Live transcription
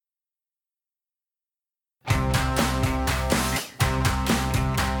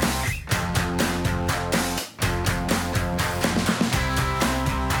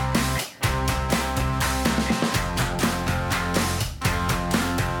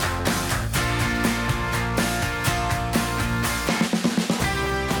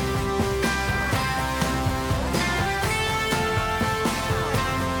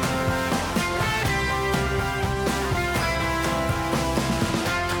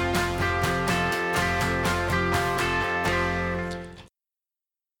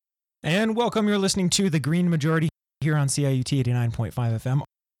And welcome. You're listening to The Green Majority here on CIUT 89.5 FM.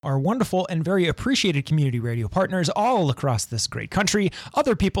 Our wonderful and very appreciated community radio partners all across this great country,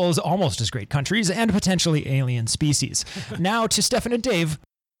 other people's almost as great countries, and potentially alien species. Now to Stefan and Dave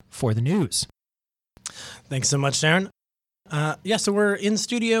for the news. Thanks so much, Darren. So we're in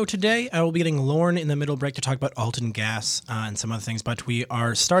studio today. I will be getting Lorne in the middle break to talk about Alton Gas and some other things, but we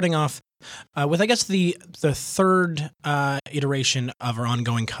are starting off with, I guess, the third iteration of our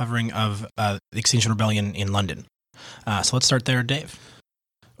ongoing covering of the Extinction Rebellion in London. So let's start there, Dave.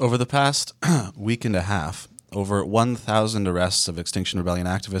 Over the past week and a half, over 1,000 arrests of Extinction Rebellion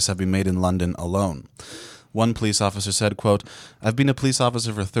activists have been made in London alone. One police officer said, quote, "I've been a police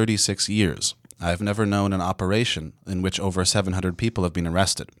officer for 36 years. I've never known an operation in which over 700 people have been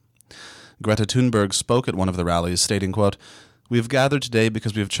arrested." Greta Thunberg spoke at one of the rallies, stating, quote, "We have gathered today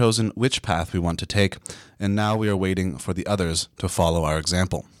because we have chosen which path we want to take, and now we are waiting for the others to follow our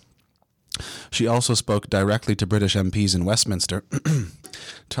example." She also spoke directly to British MPs in Westminster,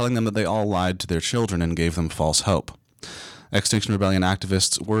 telling them that they all lied to their children and gave them false hope. Extinction Rebellion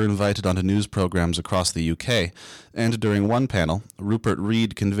activists were invited onto news programs across the UK, and during one panel, Rupert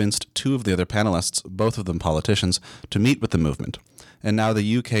Read convinced two of the other panelists, both of them politicians, to meet with the movement. And now the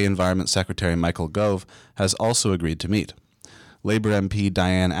UK Environment Secretary Michael Gove has also agreed to meet. Labour MP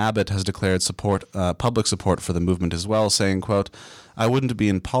Diane Abbott has declared public support for the movement as well, saying, quote, "I wouldn't be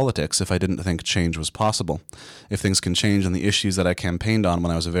in politics if I didn't think change was possible, if things can change on the issues that I campaigned on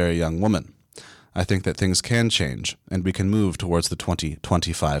when I was a very young woman. I think that things can change, and we can move towards the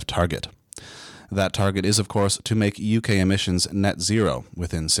 2025 target. That target is, of course, to make UK emissions net zero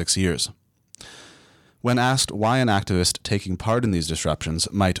within 6 years." When asked why an activist taking part in these disruptions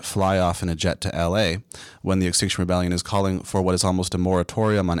might fly off in a jet to LA when the Extinction Rebellion is calling for what is almost a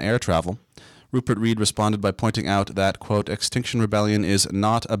moratorium on air travel, Rupert Read responded by pointing out that, quote, "Extinction Rebellion is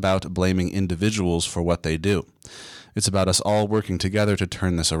not about blaming individuals for what they do. It's about us all working together to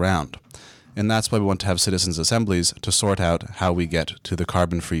turn this around. And that's why we want to have citizens' assemblies to sort out how we get to the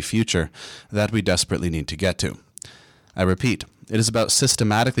carbon-free future that we desperately need to get to. I repeat, it is about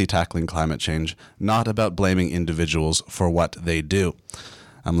systematically tackling climate change, not about blaming individuals for what they do."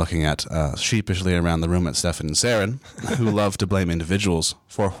 I'm looking at sheepishly around the room at Stefan and Saren, who love to blame individuals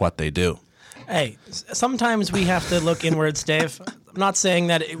for what they do. Hey, sometimes we have to look inwards, Dave. I'm not saying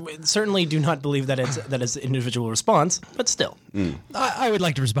that certainly do not believe that it's an individual response, but still. I would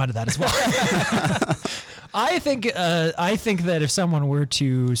like to respond to that as well. I think that if someone were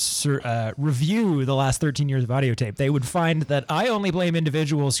to review the last 13 years of audio tape, they would find that I only blame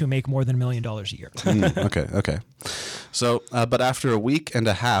individuals who make more than $1 million a year. Okay. So, but after a week and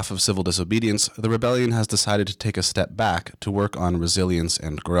a half of civil disobedience, the rebellion has decided to take a step back to work on resilience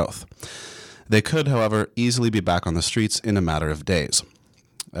and growth. They could, however, easily be back on the streets in a matter of days.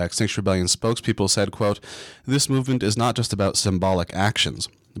 Extinction Rebellion spokespeople said, quote, "This movement is not just about symbolic actions,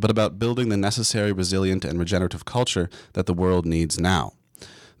 but about building the necessary resilient and regenerative culture that the world needs now.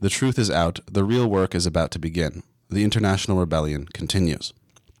 The truth is out. The real work is about to begin. The international rebellion continues."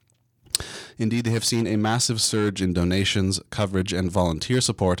 Indeed, they have seen a massive surge in donations, coverage, and volunteer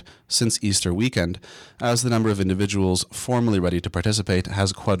support since Easter weekend, as the number of individuals formally ready to participate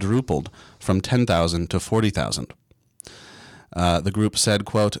has quadrupled from 10,000 to 40,000. The group said,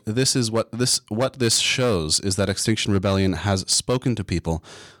 quote, What this shows is that Extinction Rebellion has spoken to people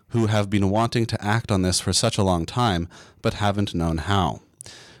who have been wanting to act on this for such a long time, but haven't known how.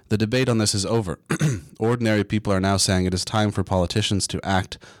 The debate on this is over. Ordinary people are now saying it is time for politicians to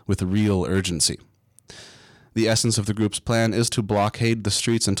act with real urgency. The essence of the group's plan is to blockade the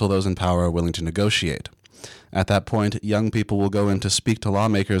streets until those in power are willing to negotiate. At that point, young people will go in to speak to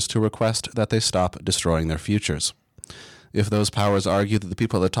lawmakers to request that they stop destroying their futures. If those powers argue that the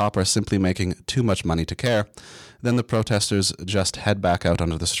people at the top are simply making too much money to care, then the protesters just head back out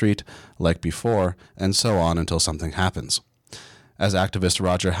onto the street like before, and so on until something happens. As activist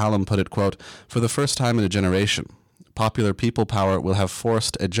Roger Hallam put it, quote, "For the first time in a generation, popular people power will have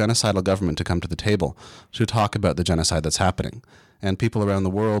forced a genocidal government to come to the table to talk about the genocide that's happening, and people around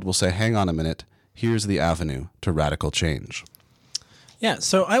the world will say, hang on a minute, here's the avenue to radical change." Yeah,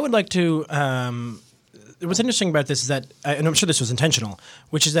 so I would like to what's interesting about this is that, and I'm sure this was intentional,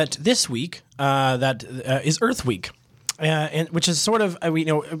 which is that this week is Earth Week. And which is sort of,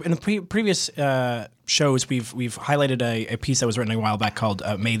 in the previous shows, we've highlighted a piece that was written a while back called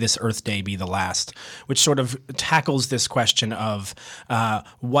 "May This Earth Day Be the Last," which sort of tackles this question of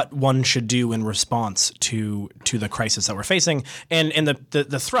what one should do in response to the crisis that we're facing. And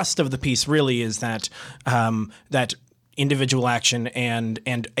the thrust of the piece really is that individual action and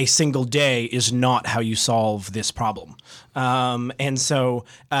a single day is not how you solve this problem. And so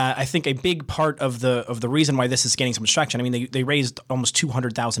I think a big part of the reason why this is gaining so much traction, I mean, they raised almost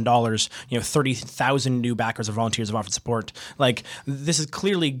 $200,000, 30,000 new backers or volunteers have offered support. Like, this is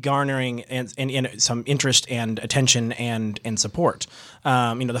clearly garnering and some interest and attention and support.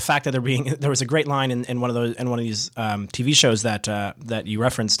 The fact that there was a great line in one of these TV shows that you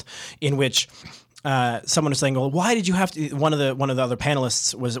referenced, in which someone was saying, "Well, why did you have to?" One of the other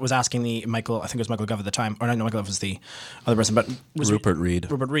panelists was asking Michael, I think it was Michael Gove at the time, or no, Michael Gove was the other person, but was Rupert Reed.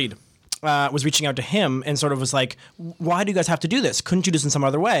 Rupert Reed was reaching out to him and sort of was like, "Why do you guys have to do this? Couldn't you do this in some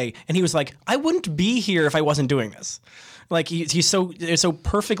other way?" And he was like, "I wouldn't be here if I wasn't doing this." Like, it's so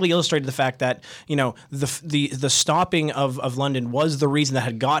perfectly illustrated the fact that the stopping of London was the reason that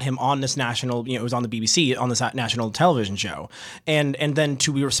had got him on this national, it was on the BBC, on this national television show, and then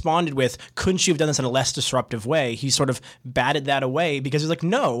to be responded with, "Couldn't you have done this in a less disruptive way?" He sort of batted that away because he was like,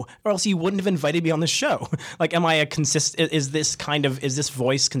 "No, or else you wouldn't have invited me on this show." Like, am I is this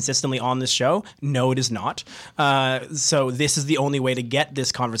voice consistently on this show? No, it is not. So this is the only way to get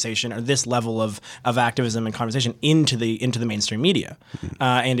this conversation, or this level of activism and conversation into the mainstream media,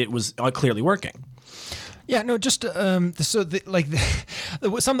 and it was clearly working. Yeah, no, just something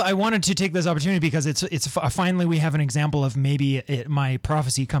I wanted to take this opportunity because it's finally we have an example of maybe my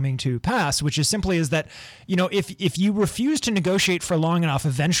prophecy coming to pass, which is simply is that if you refuse to negotiate for long enough,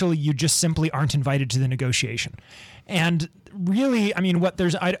 eventually you just simply aren't invited to the negotiation. And really, I mean,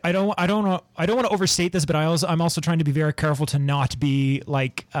 I don't want to overstate this, but I'm also trying to be very careful to not be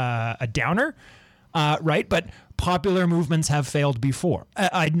like a downer. Right? But popular movements have failed before.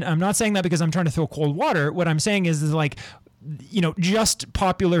 I'm not saying that because I'm trying to throw cold water. What I'm saying is like, just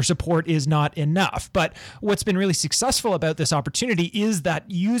popular support is not enough. But what's been really successful about this opportunity is that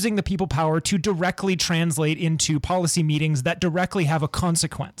using the people power to directly translate into policy meetings that directly have a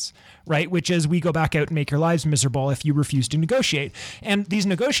consequence, right? Which is, we go back out and make your lives miserable if you refuse to negotiate. And these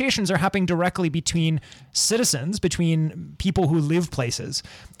negotiations are happening directly between citizens, between people who live places,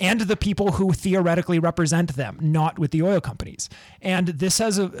 and the people who theoretically represent them, not with the oil companies. And this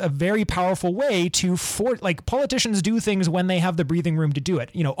has a very powerful way to politicians do things when they have the breathing room to do it.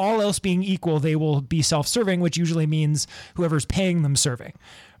 All else being equal, they will be self-serving, which usually means whoever's paying them serving,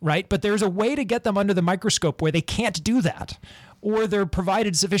 right? But there's a way to get them under the microscope where they can't do that, or they're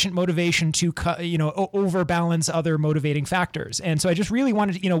provided sufficient motivation to, overbalance other motivating factors. And so I just really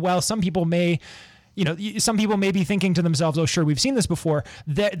wanted to, while some people may be thinking to themselves, "Oh, sure, we've seen this before."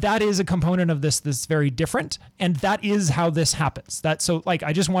 That is a component of this that's very different, and that is how this happens.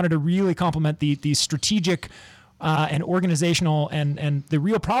 I just wanted to really compliment the strategic and organizational and the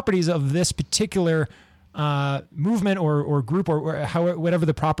real properties of this particular movement or group or whatever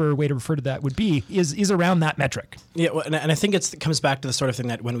the proper way to refer to that would be is around that metric. Yeah, well, and I think it comes back to the sort of thing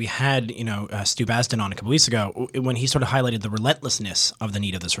that when we had Stu Basden on a couple weeks ago, when he sort of highlighted the relentlessness of the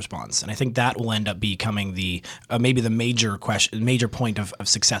need of this response, and I think that will end up becoming the maybe the major point of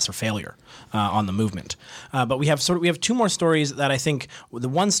success or failure on the movement. But we have two more stories that I think the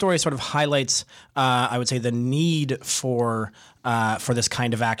one story sort of highlights I would say the need for this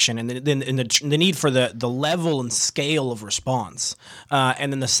kind of action, and the need for the level and scale of response,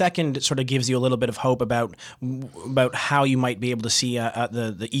 and then the second sort of gives you a little bit of hope about how you might be able to see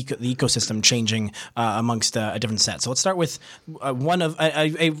the ecosystem changing amongst a different set. So let's start with one of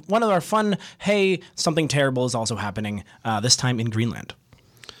our fun. Hey, something terrible is also happening. This time in Greenland.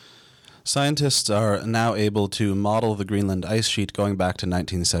 Scientists are now able to model the Greenland ice sheet going back to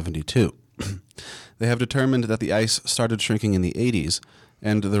 1972. They have determined that the ice started shrinking in the 80s,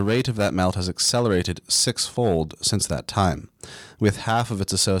 and the rate of that melt has accelerated sixfold since that time, with half of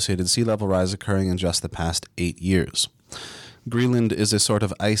its associated sea level rise occurring in just the past 8 years. Greenland is a sort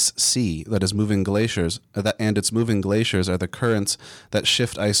of ice sea that is moving glaciers, and its moving glaciers are the currents that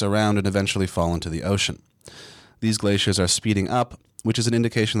shift ice around and eventually fall into the ocean. These glaciers are speeding up, which is an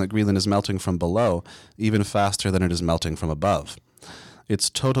indication that Greenland is melting from below even faster than it is melting from above. Its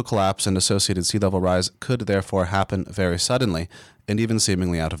total collapse and associated sea level rise could therefore happen very suddenly and even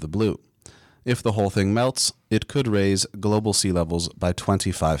seemingly out of the blue. If the whole thing melts, it could raise global sea levels by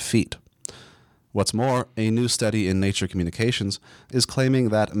 25 feet. What's more, a new study in Nature Communications is claiming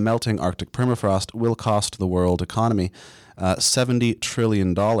that melting Arctic permafrost will cost the world economy $70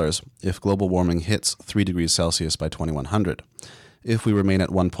 trillion if global warming hits 3 degrees Celsius by 2100. If we remain at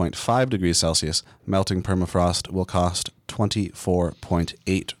 1.5 degrees Celsius, melting permafrost will cost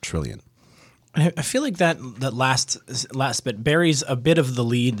 $24.8 trillion. I feel like that last bit buries a bit of the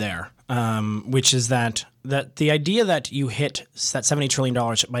lead there, which is that the idea that you hit that $70 trillion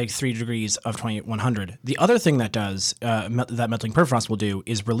by 3 degrees of 2100. The other thing that does that melting permafrost will do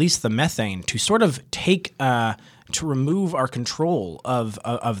is release the methane to sort of take to remove our control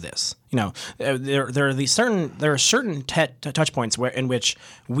of this. There are certain touch points in which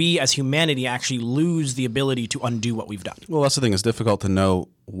we as humanity actually lose the ability to undo what we've done. Well, that's the thing. It's difficult to know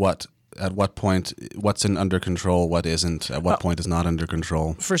at what point what's under control, what isn't, at what point is not under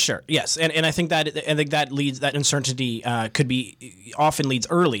control. For sure, yes, and I think that leads, that uncertainty often leads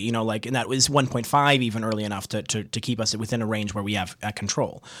early. And that was 1.5 even early enough to keep us within a range where we have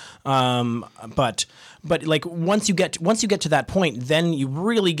control. But like once you get to that point, then you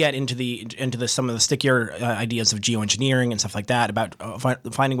really get into some of the stickier ideas of geoengineering and stuff like that, about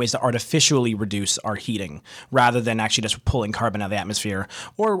finding ways to artificially reduce our heating rather than actually just pulling carbon out of the atmosphere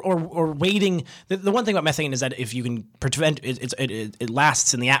or waiting. The one thing about methane is that if you can prevent it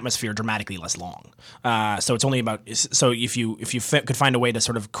lasts in the atmosphere dramatically less long. So it's only about, so if you could find a way to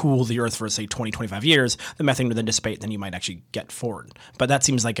sort of cool the Earth for say 20, 25 years, the methane would then dissipate, then you might actually get forward. But that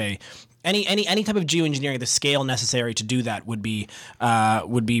seems like any type of geoengineering, the scale necessary to do that would be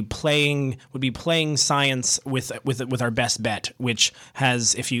playing science with our best bet, which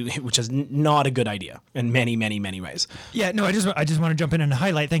is not a good idea in many ways. Yeah, no, I just want to jump in and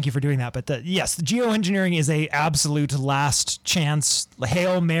highlight. Thank you for doing that. But yes, geoengineering is a absolute last chance,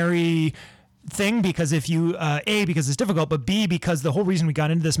 Hail Mary thing, because if you because it's difficult, but B, because the whole reason we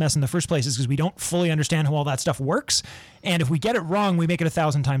got into this mess in the first place is because we don't fully understand how all that stuff works, and if we get it wrong, we make it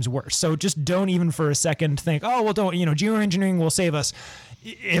 1,000 times worse. So just don't even for a second think, oh well, don't, geoengineering will save us.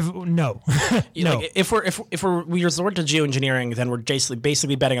 No. Like if we resort to geoengineering, then we're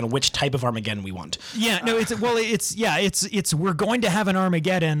basically betting on which type of Armageddon we want. Yeah, no, it's we're going to have an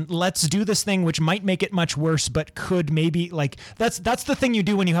Armageddon. Let's do this thing which might make it much worse, but could maybe, like, that's the thing you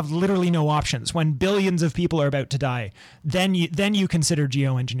do when you have literally no options. When billions of people are about to die, then you consider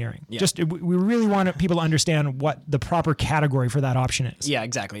geoengineering. Yeah. Just we really want people to understand what the proper category for that option is. Yeah,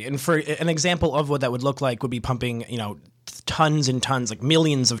 exactly. And for an example of what that would look like would be pumping, tons and tons, like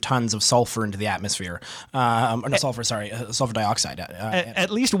millions of tons of sulfur into the atmosphere. Sulfur dioxide. At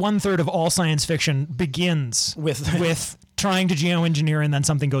least 1/3 of all science fiction begins with trying to geoengineer and then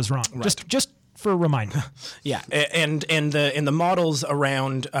something goes wrong. Right. Just for a reminder. Yeah, and the models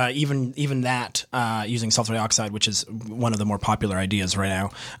around even that using sulfur dioxide, which is one of the more popular ideas right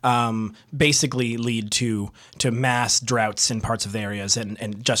now, basically lead to mass droughts in parts of the areas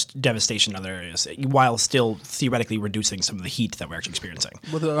and just devastation in other areas, while still theoretically reducing some of the heat that we're actually experiencing.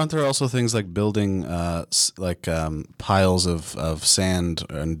 Well, aren't there also things like building piles of sand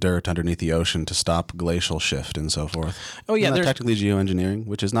and dirt underneath the ocean to stop glacial shift and so forth? Oh yeah, there's technically geoengineering,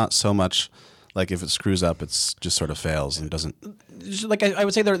 which is not so much. Like if it screws up, it's just sort of fails and doesn't. Like I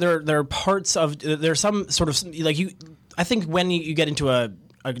would say there are parts of, there's some sort of, like I think when you get into a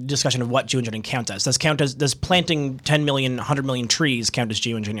discussion of what geoengineering counts as, does planting 10 million, 100 million trees count as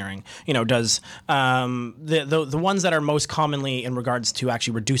geoengineering? Does the ones that are most commonly in regards to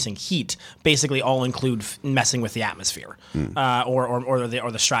actually reducing heat basically all include messing with the atmosphere or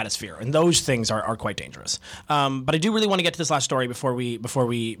the stratosphere, and those things are quite dangerous. But I do really want to get to this last story before we go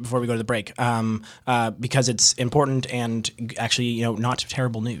to the break, because it's important and actually not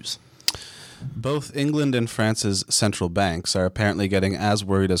terrible news. Both England and France's central banks are apparently getting as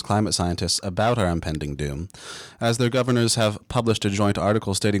worried as climate scientists about our impending doom, as their governors have published a joint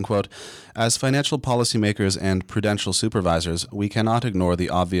article stating, quote, "As financial policymakers and prudential supervisors, we cannot ignore the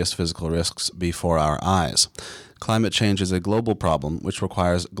obvious physical risks before our eyes. Climate change is a global problem which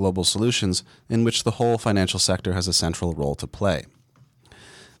requires global solutions in which the whole financial sector has a central role to play."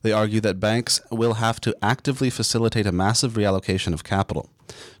 They argue that banks will have to actively facilitate a massive reallocation of capital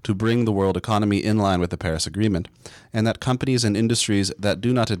to bring the world economy in line with the Paris Agreement, and that companies and industries that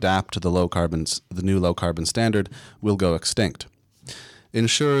do not adapt to the new low carbon standard will go extinct.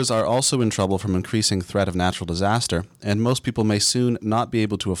 Insurers are also in trouble from increasing threat of natural disaster, and most people may soon not be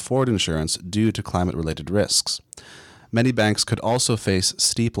able to afford insurance due to climate-related risks. Many banks could also face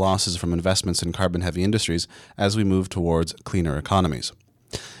steep losses from investments in carbon-heavy industries as we move towards cleaner economies.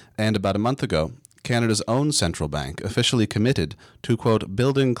 And about a month ago, Canada's own central bank officially committed to, quote,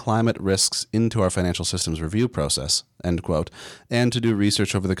 "building climate risks into our financial systems review process," end quote, and to do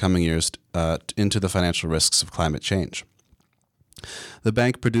research over the coming years into the financial risks of climate change. The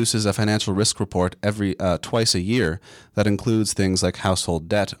bank produces a financial risk report twice a year that includes things like household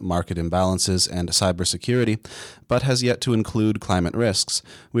debt, market imbalances, and cybersecurity, but has yet to include climate risks,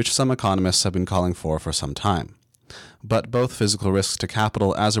 which some economists have been calling for some time. but both physical risks to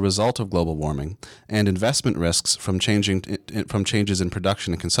capital as a result of global warming and investment risks from changes in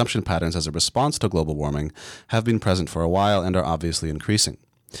production and consumption patterns as a response to global warming have been present for a while and are obviously increasing.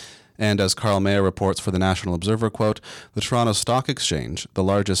 And as Carl Mayer reports for the National Observer, quote, the Toronto Stock Exchange, the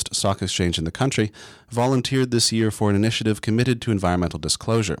largest stock exchange in the country, volunteered this year for an initiative committed to environmental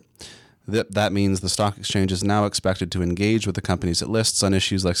disclosure. That means the stock exchange is now expected to engage with the companies it lists on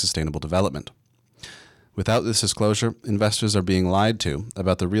issues like sustainable development. Without this disclosure, investors are being lied to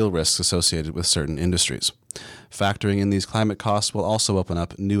about the real risks associated with certain industries. Factoring in these climate costs will also open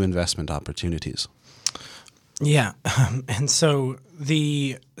up new investment opportunities. Yeah, and so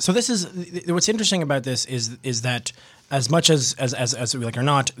this is what's interesting about this is that as much as we like or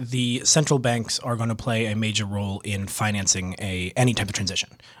not, the central banks are going to play a major role in financing any type of transition.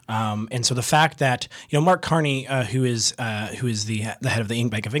 And so the fact that Mark Carney, who is the head of the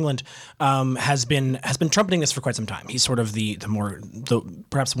Bank of England, has been trumpeting this for quite some time. He's sort of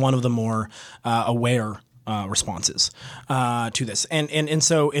perhaps one of the more aware responses to this, and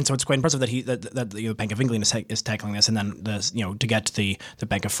so it's quite impressive that the Bank of England is tackling this, and then to get the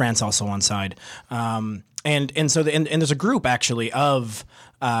Bank of France also on side, and there's a group actually of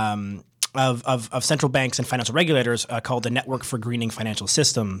central banks and financial regulators called the Network for Greening Financial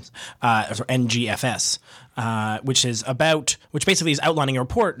Systems, or NGFS, which basically is outlining a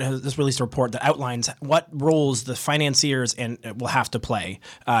report. This released a report that outlines what roles the financiers will have to play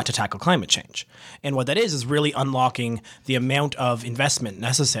to tackle climate change. And what that is really unlocking the amount of investment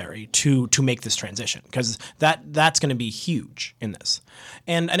necessary to make this transition, because that's going to be huge in this.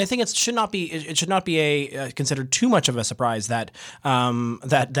 And I think it should not be considered too much of a surprise that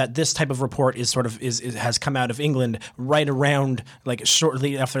this type of report has come out of England right around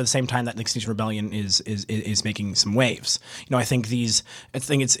shortly after the same time that the Extinction Rebellion is making some waves. I think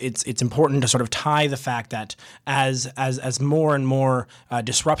it's important to sort of tie the fact that as more and more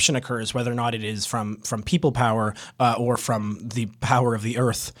disruption occurs, whether or not it is from people power or from the power of the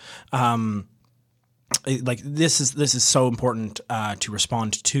earth, this is so important to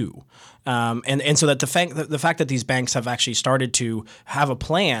respond to, and so that the fact that these banks have actually started to have a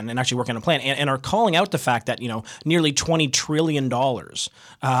plan and actually work on a plan and are calling out the fact that nearly $20 trillion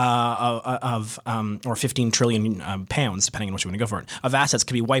or 15 trillion pounds, depending on what you want to go for it, of assets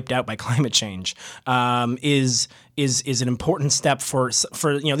could be wiped out by climate change is an important step for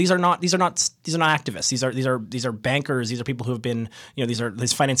these are not activists. These are bankers. These are people who have been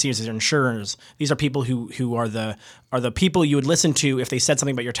these financiers. These are insurers. These are people who are the people you would listen to if they said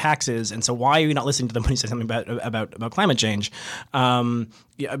something about your taxes. And so why are you not listening to them when you say something about climate change?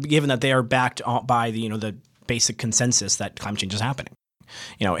 Given that they are backed by the basic consensus that climate change is happening.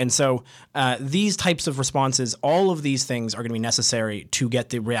 And so these types of responses, all of these things are going to be necessary to get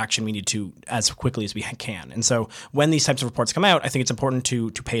the reaction we need to as quickly as we can. And so when these types of reports come out, I think it's important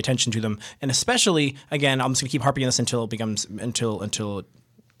to pay attention to them. And especially, again, I'm just going to keep harping on this until it becomes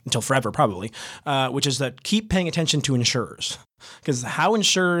until forever, probably, which is that keep paying attention to insurers. Because how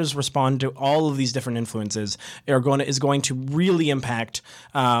insurers respond to all of these different influences is going to really impact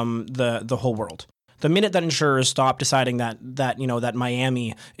the whole world. The minute that insurers stop deciding that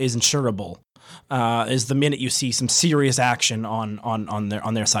Miami is insurable, is the minute you see some serious action on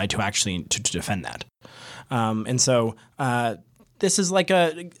their side to actually to defend that. And so this is like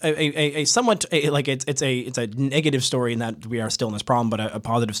a somewhat it's a negative story in that we are still in this problem, but a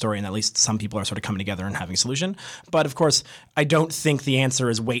positive story in that at least some people are sort of coming together and having a solution. But of course, I don't think the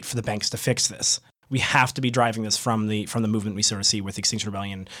answer is wait for the banks to fix this. We have to be driving this from the movement we sort of see with Extinction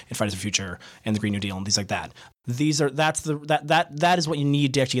Rebellion and Fridays for the Future and the Green New Deal and things like that. That is what you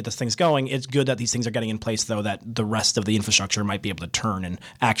need to actually get these things going. It's good that these things are getting in place, though, that the rest of the infrastructure might be able to turn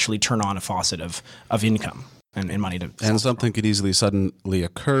on a faucet of income and money to. And something could easily suddenly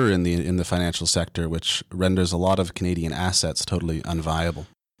occur in the financial sector, which renders a lot of Canadian assets totally unviable.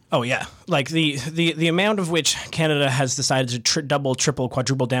 Oh yeah, like the amount of which Canada has decided to double, triple,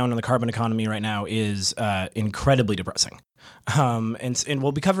 quadruple down on the carbon economy right now is incredibly depressing. And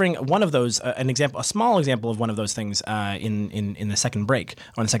we'll be covering one of those, a small example of one of those things in the second break,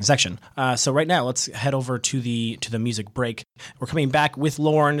 or in the second section. So right now, let's head over to the music break. We're coming back with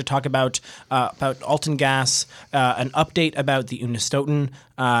Lauren to talk about Alton Gas, an update about the Unistoten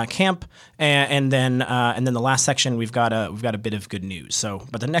camp, and then the last section we've got a bit of good news. So,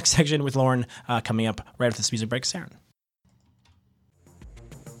 but the next section with Lauren coming up right after this music break, Saren.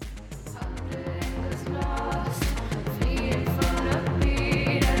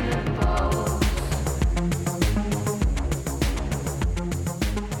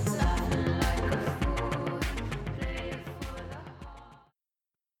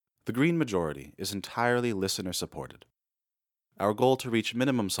 The Green Majority is entirely listener-supported. Our goal to reach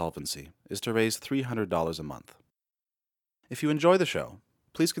minimum solvency is to raise $300 a month. If you enjoy the show,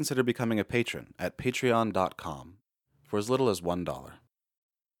 please consider becoming a patron at patreon.com for as little as $1.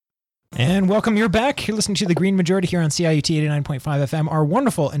 And welcome, you're back. You're listening to The Green Majority here on CIUT 89.5 FM, our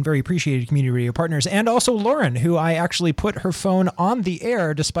wonderful and very appreciated community radio partners, and also Lauren, who I actually put her phone on the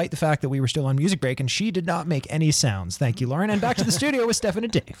air despite the fact that we were still on music break, and she did not make any sounds. Thank you, Lauren. And back to the studio with Stefan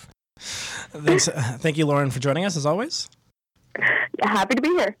and Dave. Thanks. Thank you, Lauren, for joining us, as always. Happy to be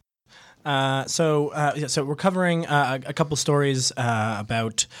here. So we're covering a couple stories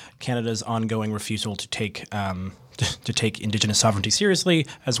about Canada's ongoing refusal to take Indigenous sovereignty seriously,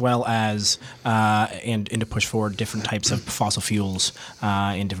 as well as and to push forward different types of fossil fuels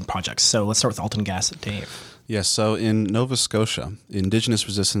in different projects. So let's start with Alton Gas, Dave. Yes, so in Nova Scotia, Indigenous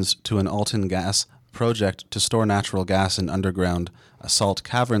resistance to an Alton Gas project to store natural gas in underground salt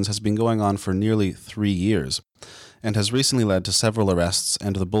caverns has been going on for nearly 3 years, and has recently led to several arrests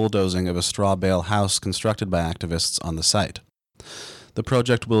and the bulldozing of a straw bale house constructed by activists on the site. The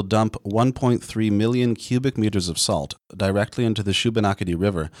project will dump 1.3 million cubic meters of salt directly into the Shubenacadie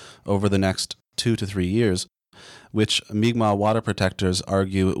River over the next 2 to 3 years, which Mi'kmaq water protectors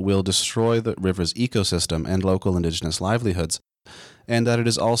argue will destroy the river's ecosystem and local Indigenous livelihoods, and that it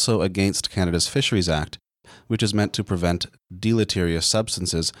is also against Canada's Fisheries Act, which is meant to prevent deleterious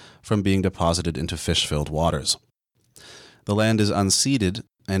substances from being deposited into fish-filled waters. The land is unceded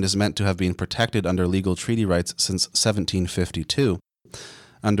and is meant to have been protected under legal treaty rights since 1752,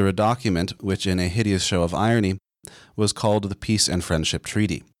 under a document which, in a hideous show of irony, was called the Peace and Friendship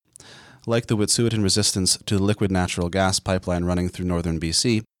Treaty. Like the Wet'suwet'en resistance to the liquid natural gas pipeline running through northern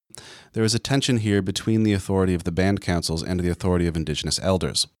BC, there is a tension here between the authority of the band councils and the authority of Indigenous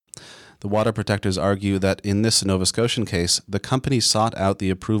elders. The water protectors argue that in this Nova Scotian case, the company sought out the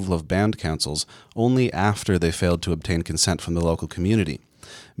approval of band councils only after they failed to obtain consent from the local community,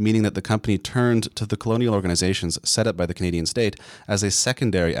 meaning that the company turned to the colonial organizations set up by the Canadian state as a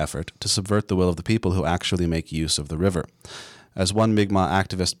secondary effort to subvert the will of the people who actually make use of the river. As one Mi'kmaq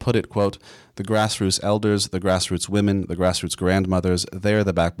activist put it, quote, "The grassroots elders, the grassroots women, the grassroots grandmothers, they're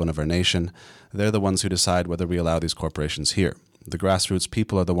the backbone of our nation. They're the ones who decide whether we allow these corporations here. The grassroots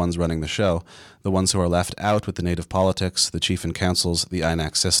people are the ones running the show, the ones who are left out with the native politics, the chief and councils, the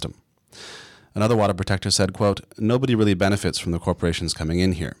INAC system." Another water protector said, quote, "Nobody really benefits from the corporations coming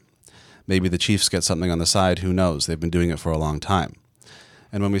in here. Maybe the chiefs get something on the side, who knows? They've been doing it for a long time.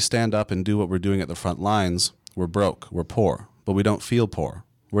 And when we stand up and do what we're doing at the front lines, we're broke, we're poor, but we don't feel poor.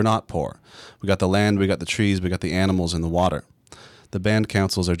 We're not poor. We got the land, we got the trees, we got the animals and the water. The band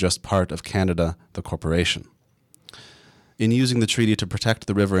councils are just part of Canada, the corporation." In using the treaty to protect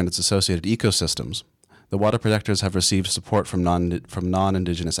the river and its associated ecosystems, the water protectors have received support from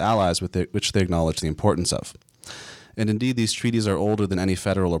non-Indigenous allies which they acknowledge the importance of. And indeed, these treaties are older than any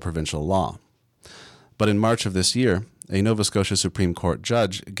federal or provincial law. But in March of this year, a Nova Scotia Supreme Court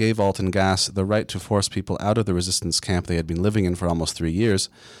judge gave Alton Gas the right to force people out of the resistance camp they had been living in for almost 3 years,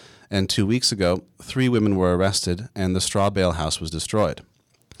 and 2 weeks ago, 3 women were arrested and the straw bale house was destroyed.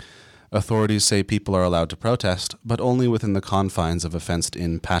 Authorities say people are allowed to protest, but only within the confines of a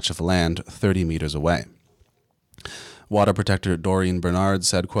fenced-in patch of land 30 meters away. Water protector Doreen Bernard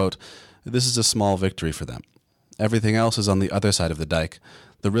said, quote, "This is a small victory for them. Everything else is on the other side of the dike.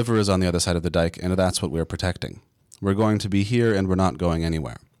 The river is on the other side of the dike, and that's what we're protecting. We're going to be here, and we're not going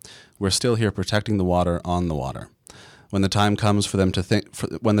anywhere. We're still here protecting the water on the water. When the time comes for them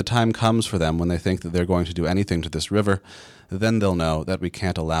when they think that they're going to do anything to this river, then they'll know that we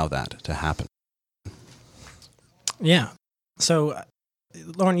can't allow that to happen." Yeah. So,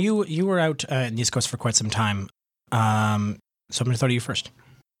 Lauren, you were out in the East Coast for quite some time. So I'm going to throw to you first.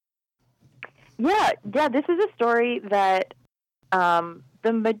 Yeah. This is a story that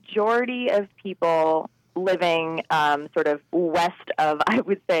the majority of people living sort of west of, I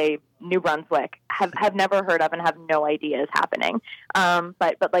would say, New Brunswick have never heard of and have no idea is happening.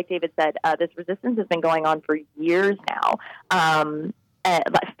 But like David said, this resistance has been going on for years now.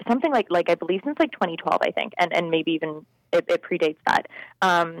 Something like I believe since like 2012, I think, and maybe even it predates that.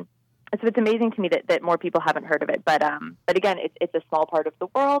 So it's amazing to me that more people haven't heard of it. But again, it's a small part of the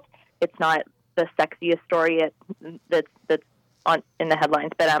world. It's not the sexiest story that's on in the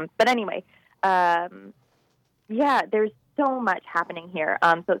headlines. But anyway, there's so much happening here.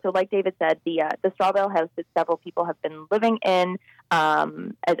 So like David said, the straw bale house that several people have been living in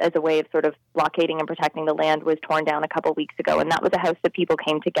as a way of sort of blockading and protecting the land was torn down a couple weeks ago. And that was a house that people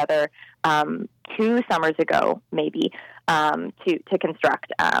came together 2 summers ago, maybe, to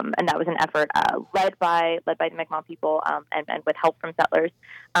construct. And that was an effort led by the Mi'kmaq people and with help from settlers.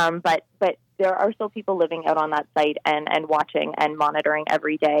 But there are still people living out on that site and watching and monitoring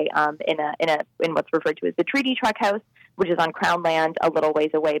every day in what's referred to as the Treaty Truck House, which is on Crown land a little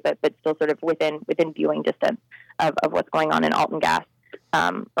ways away, but still sort of within viewing distance of what's going on in Alton Gas,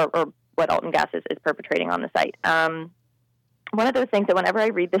 or what Alton Gas is perpetrating on the site. One of those things that whenever I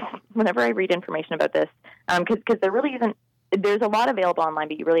read information about this, because there really isn't, there's a lot available online,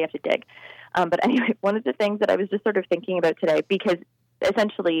 but you really have to dig. But anyway, one of the things that I was just sort of thinking about today, because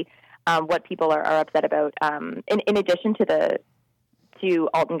essentially what people are upset about, in addition to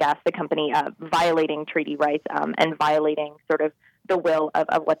Alton Gas, the company, violating treaty rights and violating sort of the will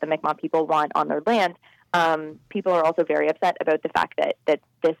of what the Mi'kmaq people want on their land, people are also very upset about the fact that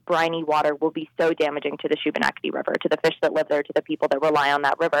this briny water will be so damaging to the Shubenacadie River, to the fish that live there, to the people that rely on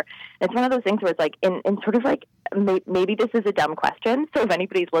that river. It's one of those things where it's like, in sort of like, maybe this is a dumb question, so if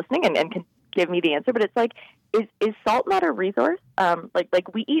anybody's listening and can give me the answer, but it's like, is salt not a resource?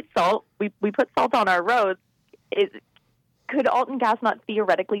 Like we eat salt, we put salt on our roads. Could Alton Gas not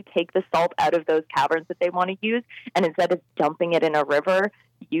theoretically take the salt out of those caverns that they want to use, and instead of dumping it in a river,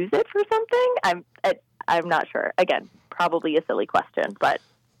 use it for something? I'm not sure. Again, probably a silly question, but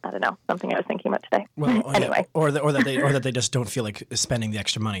I don't know, something I was thinking about today. Well, anyway, or that they just don't feel like spending the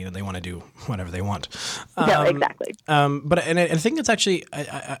extra money, that they want to do whatever they want. No, exactly. But I think that's actually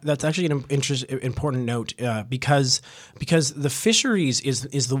an important note, because the fisheries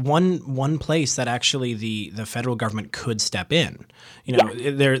is the one place that actually the federal government could step in. You know,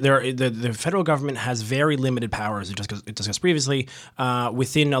 the federal government has very limited powers, as discussed previously,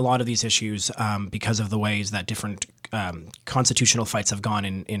 within a lot of these issues, because of the ways that different constitutional fights have gone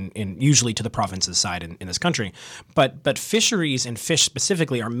in usually to the province's side in this country. But fisheries and fish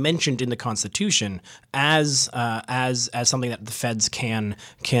specifically are mentioned in the Constitution as something that the feds can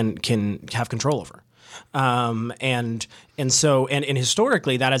have control over. And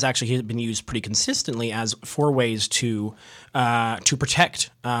historically, that has actually been used pretty consistently as for ways to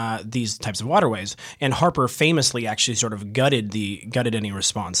protect these types of waterways. And Harper famously actually sort of gutted any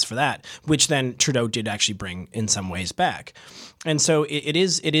response for that, which then Trudeau did actually bring in some ways back. And so it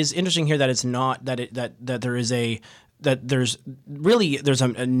is interesting here that it's not that there's a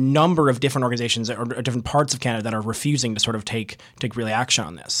number of different organizations or different parts of Canada that are refusing to sort of take really action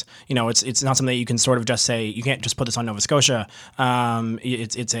on this. You know, it's not something that you can sort of just say, you can't just put this on Nova Scotia.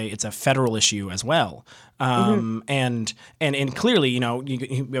 It's a federal issue as well. And clearly, you know,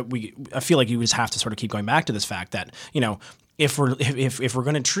 I feel like you just have to sort of keep going back to this fact that, you know, if we're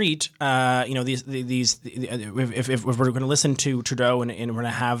going to treat if we're going to listen to Trudeau and we're going to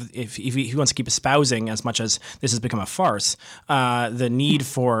have if he wants to keep espousing, as much as this has become a farce, the need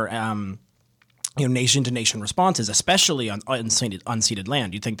for nation to nation responses, especially on unceded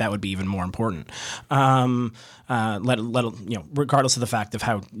land, you'd think that would be even more important. Regardless of the fact of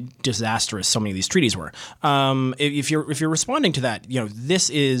how disastrous so many of these treaties were. If you're responding to that, you know, this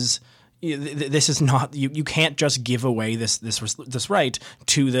is not, you can't just give away this right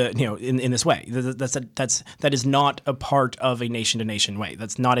to the, you know, in this way. That is not a part of a nation to nation way.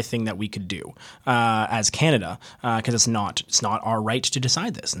 That's not a thing that we could do as Canada, because it's not our right to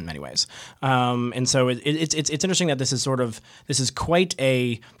decide this in many ways. And so it's interesting that this is quite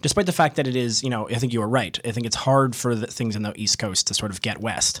a, despite the fact that it is, you know, I think you were right. I think it's hard for the things in the East Coast to sort of get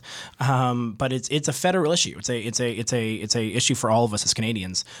west. But it's a federal issue. It's a issue for all of us as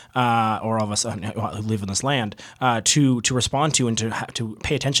Canadians. Or all of us who live in this land, to respond to and to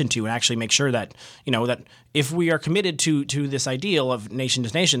pay attention to, and actually make sure that, you know, that if we are committed to this ideal of nation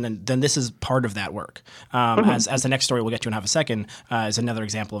to nation, then this is part of that work. As the next story we'll get to in half a second is another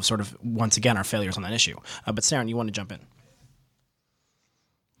example of sort of, once again, our failures on that issue. But Saren, you want to jump in?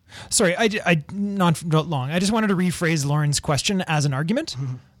 Sorry, I not long. I just wanted to rephrase Lauren's question as an argument.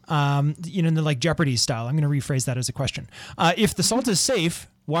 In the like Jeopardy style. I'm going to rephrase that as a question. If the salt is safe,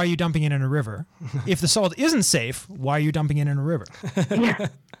 why are you dumping it in a river? If the salt isn't safe, why are you dumping it in a river?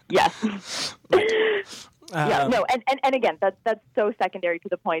 Yes. No, and again, that's so secondary to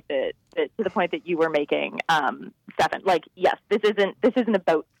the point that you were making, Stefan. Like, yes, this isn't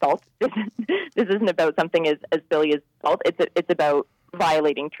about salt. This isn't about something as silly as salt. It's about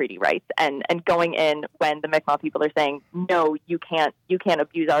violating treaty rights and going in when the Mi'kmaq people are saying, no, you can't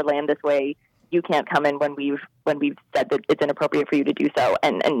abuse our land this way. You can't come in when we've said that it's inappropriate for you to do so,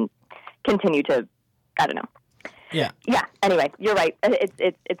 and continue to, I don't know. Yeah. Yeah. Anyway, you're right.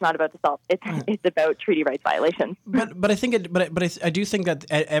 It's not about the salt. It's about treaty rights violations. But I think I do think that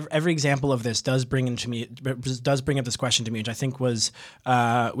every example of this does bring up this question to me, which I think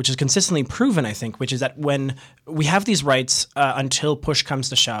which is consistently proven. I think, which is that when we have these rights until push comes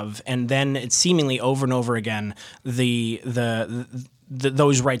to shove, and then it's seemingly over and over again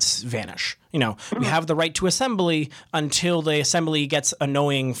those rights vanish. We have the right to assembly until the assembly gets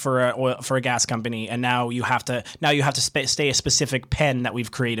annoying for a gas company, and now you have to stay a specific pen that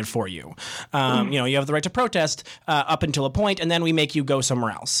we've created for you. You have the right to protest up until a point, and then we make you go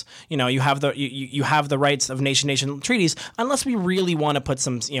somewhere else. You have the rights of nation treaties unless we really want to put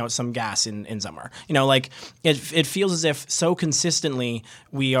some gas in somewhere. It feels as if so consistently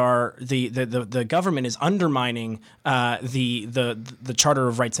we are the government is undermining the Charter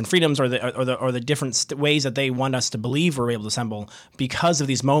of Rights and Freedoms or the different ways that they want us to believe we're able to assemble because of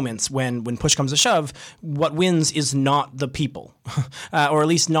these moments when push comes to shove. What wins is not the people, or at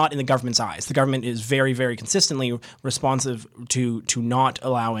least not in the government's eyes. The government is very, very consistently responsive to not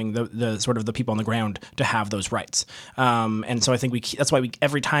allowing the sort of the people on the ground to have those rights. And so I think that's why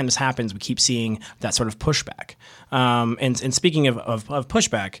every time this happens, we keep seeing that sort of pushback. And speaking of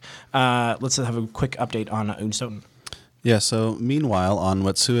pushback, let's have a quick update on Unist'ot'en. Yeah, so meanwhile, on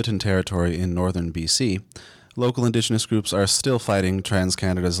Wet'suwet'en territory in northern BC, local Indigenous groups are still fighting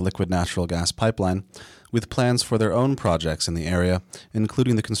TransCanada's liquid natural gas pipeline, with plans for their own projects in the area,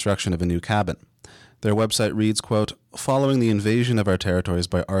 including the construction of a new cabin. Their website reads, quote, "Following the invasion of our territories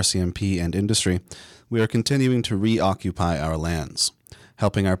by RCMP and industry, we are continuing to reoccupy our lands,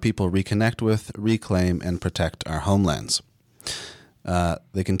 helping our people reconnect with, reclaim, and protect our homelands."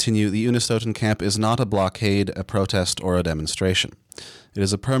 They continue, "The Unist'ot'en camp is not a blockade, a protest, or a demonstration. It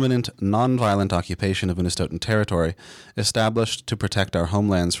is a permanent, non-violent occupation of Unist'ot'en territory, established to protect our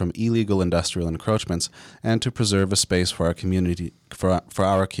homelands from illegal industrial encroachments and to preserve a space for our community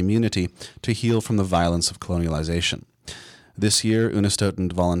to heal from the violence of colonialization. This year,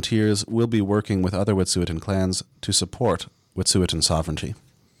 Unist'ot'en volunteers will be working with other Wet'suwet'en clans to support Wet'suwet'en sovereignty."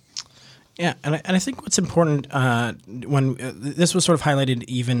 Yeah, and I think what's important when this was sort of highlighted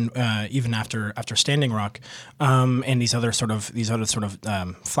even after Standing Rock and these other sort of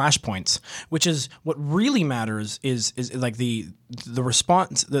flashpoints, which is what really matters is like the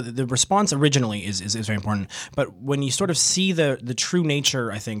response. The response originally is very important, but when you sort of see the true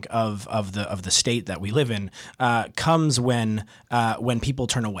nature, I think of the state that we live in, comes when people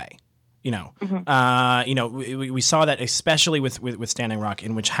turn away. We saw that especially with Standing Rock,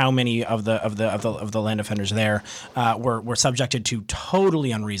 in which how many of the land defenders there were subjected to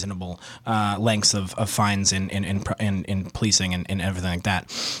totally unreasonable lengths of fines in policing and everything like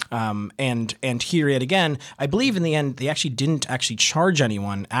that. And here yet again, I believe in the end they didn't charge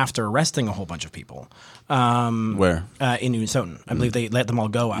anyone after arresting a whole bunch of people. Where? In Unist'ot'en, I believe they let them all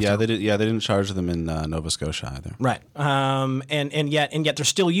go after. Yeah, they did. Yeah, they didn't charge them in Nova Scotia either. Right. And yet they're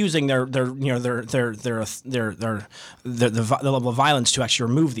still using the level of violence to actually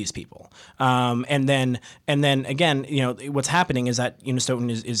remove these people. And then again, what's happening is that Unist'ot'en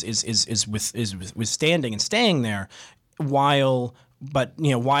is withstanding and staying there while. But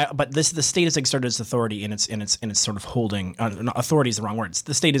the state has exerted its authority and it's sort of holding authority is the wrong words.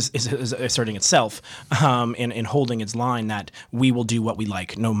 The state is asserting itself in holding its line that we will do what we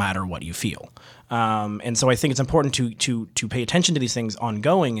like no matter what you feel. And so I think it's important to pay attention to these things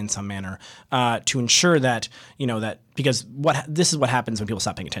ongoing in some manner to ensure that because this is what happens when people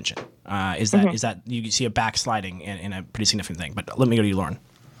stop paying attention is that you see a backsliding in a pretty significant thing. But let me go to you, Lauren.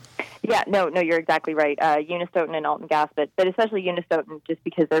 Yeah, no, you're exactly right. Unist'ot'en and Alton Gas, but especially Unist'ot'en, just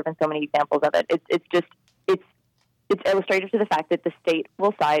because there have been so many examples of it. It's illustrative to the fact that the state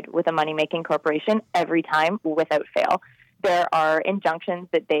will side with a money-making corporation every time, without fail. There are injunctions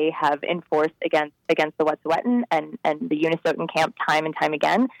that they have enforced against the Wet'suwet'en and the Unist'ot'en camp time and time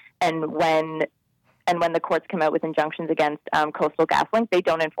again. And when the courts come out with injunctions against Coastal GasLink, they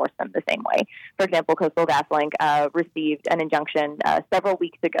don't enforce them the same way. For example, Coastal GasLink received an injunction several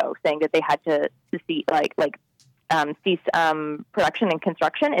weeks ago saying that they had to cease production and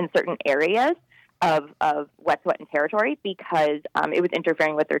construction in certain areas of Wet'suwet'en territory because it was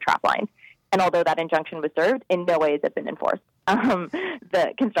interfering with their trap lines. And although that injunction was served, in no way has it been enforced.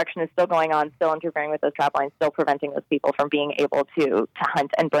 The construction is still going on, still interfering with those trap lines, still preventing those people from being able to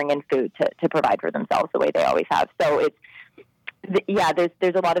hunt and bring in food to provide for themselves the way they always have. So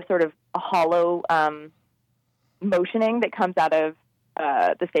there's a lot of sort of hollow motioning that comes out of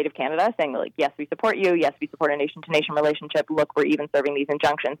the state of Canada, saying like, yes, we support you. Yes, we support a nation-to-nation relationship. Look, we're even serving these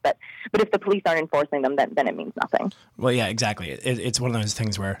injunctions. But if the police aren't enforcing them, then it means nothing. Well, yeah, exactly. It's one of those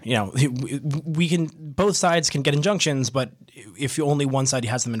things where, we can, both sides can get injunctions, but if only one side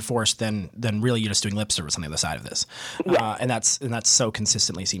has them enforced, then really you're just doing lip service on the other side of this. Yeah. And that's so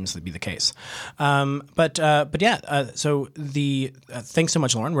consistently seems to be the case. So thanks so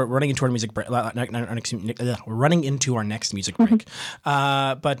much, Lauren. We're running into our music break. We're running into our next music break.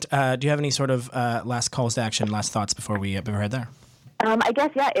 But do you have any sort of last calls to action, last thoughts before we head there? I guess,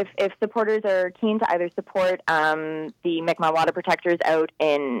 yeah, if supporters are keen to either support the Mi'kmaq water protectors out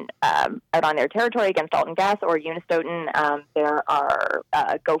on their territory against Alton Gas or Unistoten, there are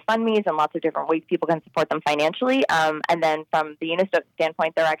GoFundMes and lots of different ways people can support them financially. And then from the Unistoten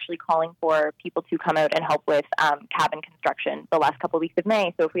standpoint, they're actually calling for people to come out and help with cabin construction the last couple of weeks of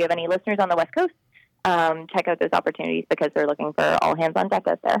May. So if we have any listeners on the West Coast, check out those opportunities because they're looking for all hands on deck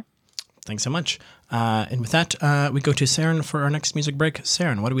out there. Thanks so much. And with that, we go to Saren for our next music break.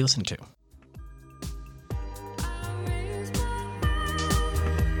 Saren, what do we listen to?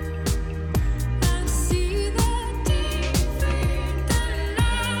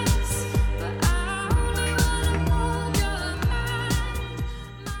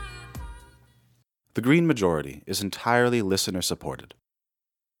 The Green Majority is entirely listener-supported.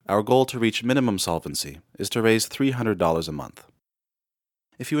 Our goal to reach minimum solvency is to raise $300 a month.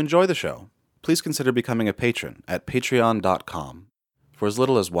 If you enjoy the show, please consider becoming a patron at patreon.com for as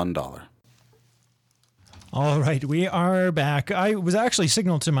little as $1. All right, we are back. I was actually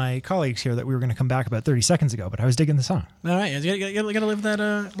signaled to my colleagues here that we were going to come back about 30 seconds ago, but I was digging the song. All right, you gotta live that.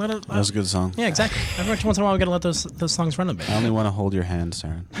 That was a good song. Yeah, exactly. Every once in a while, we gotta let those songs run a bit. I only want to hold your hand,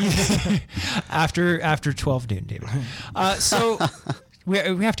 Saren. after 12 noon, David. So we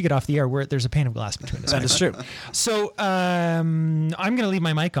have to get off the air. There's a pane of glass between us. That is true. So I'm going to leave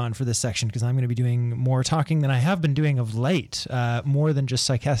my mic on for this section because I'm going to be doing more talking than I have been doing of late, more than just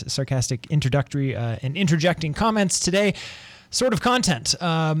sarcastic introductory and interjecting comments today. Sort of content.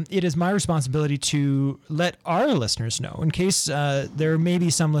 It is my responsibility to let our listeners know, in case there may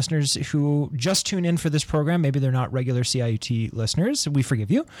be some listeners who just tune in for this program. Maybe they're not regular CIUT listeners. We forgive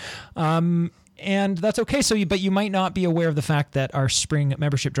you. And that's okay. But you might not be aware of the fact that our spring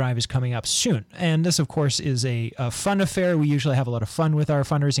membership drive is coming up soon. And this, of course, is a fun affair. We usually have a lot of fun with our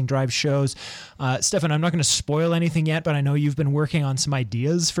fundraising drive shows. Stefan, I'm not going to spoil anything yet, but I know you've been working on some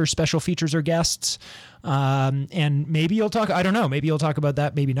ideas for special features or guests. And maybe you'll talk, I don't know, maybe you'll talk about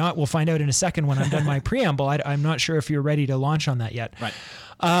that, maybe not. We'll find out in a second when I'm done my preamble. I'm not sure if you're ready to launch on that yet. Right.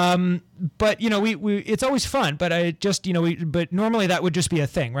 But we it's always fun, but but normally that would just be a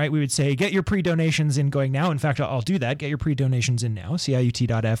thing, right? We would say, get your pre-donations in going now. In fact, I'll do that. Get your pre-donations in now,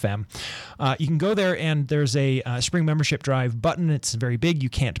 CIUT.fm. You can go there and there's a spring membership drive button. It's very big. You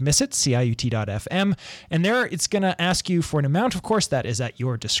can't miss it, CIUT.fm. And there it's going to ask you for an amount. Of course, that is at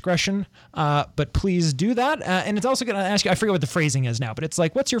your discretion. But please do that. And it's also going to ask you, I forget what the phrasing is now, but it's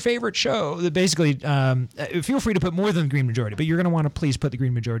like, what's your favorite show? Basically, feel free to put more than the Green Majority, but you're going to want to please put the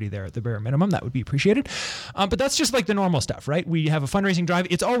Green Majority there at the bare minimum. That would be appreciated. But that's just like the normal stuff, right? We have a fundraising drive.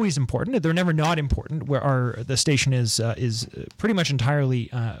 It's always important. They're never not important. Where the station is pretty much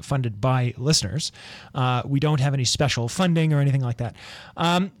entirely funded by listeners. We don't have any special funding or anything like that.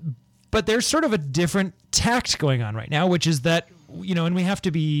 But there's sort of a different tact going on right now, which is that, and we have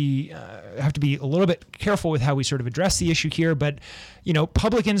to be a little bit careful with how we sort of address the issue here. But,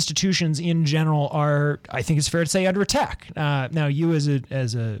 public institutions in general are, I think it's fair to say, under attack. Now, you as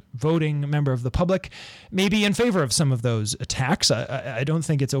a voting member of the public may be in favor of some of those attacks. I don't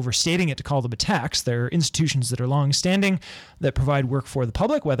think it's overstating it to call them attacks. They're institutions that are long-standing, that provide work for the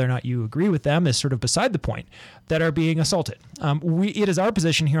public. Whether or not you agree with them is sort of beside the point, that are being assaulted. It is our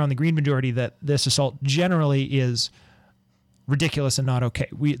position here on the Green Majority that this assault generally is ridiculous and not okay.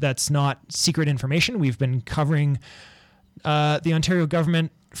 That's not secret information. We've been covering the Ontario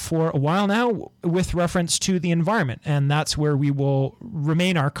government for a while now with reference to the environment, and that's where we will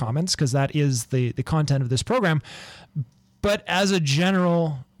remain our comments because that is the content of this program. But as a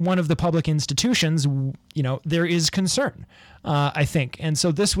general one of the public institutions, there is concern, I think. And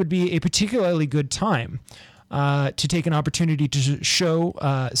so this would be a particularly good time to take an opportunity to show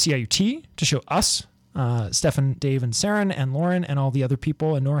CIUT, to show us, Stefan, Dave, and Saren, and Lauren, and all the other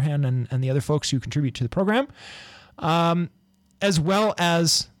people, and Norhan, and the other folks who contribute to the program, as well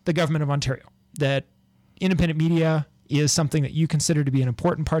as the government of Ontario, that independent media is something that you consider to be an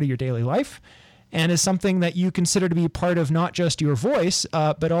important part of your daily life, and is something that you consider to be part of not just your voice,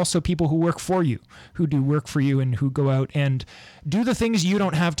 but also people who work for you, who do work for you, and who go out and do the things you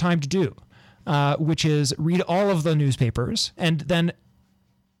don't have time to do. which is read all of the newspapers and then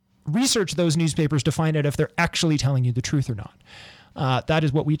research those newspapers to find out if they're actually telling you the truth or not. That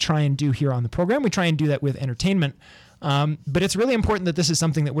is what we try and do here on the program. We try and do that with entertainment. But it's really important that this is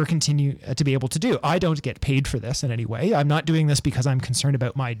something that we're continue to be able to do. I don't get paid for this in any way. I'm not doing this because I'm concerned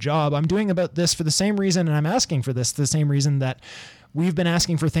about my job. I'm doing about this for the same reason, and I'm asking for this the same reason that we've been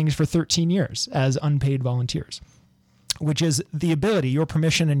asking for things for 13 years as unpaid volunteers, which is the ability, your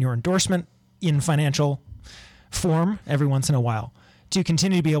permission and your endorsement in financial form every once in a while to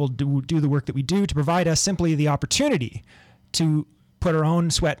continue to be able to do the work that we do, to provide us simply the opportunity to put our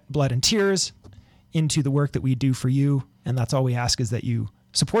own sweat, blood, and tears into the work that we do for you. And that's all we ask, is that you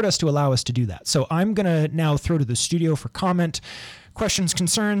support us to allow us to do that. So I'm going to now throw to the studio for comment, questions,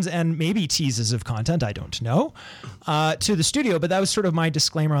 concerns, and maybe teases of content. I don't know, to the studio, but that was sort of my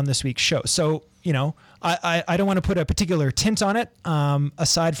disclaimer on this week's show. So, you know, I don't want to put a particular tint on it,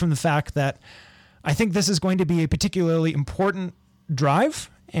 aside from the fact that I think this is going to be a particularly important drive,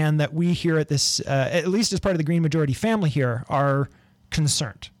 and that we here at this, at least as part of the Green Majority family here, are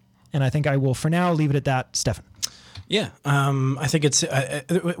concerned. And I think I will, for now, leave it at that. Stefan. Yeah, I think it's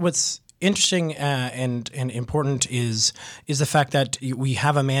what's interesting and important is the fact that we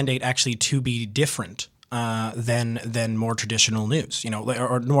have a mandate actually to be different than more traditional news, you know,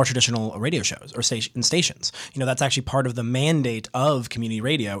 or more traditional radio shows or stations. You know, that's actually part of the mandate of community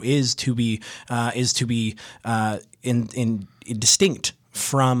radio, is to be in distinct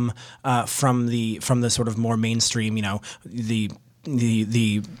from the sort of more mainstream, you know, the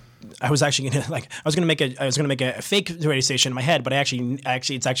I was gonna make a fake radio station in my head, but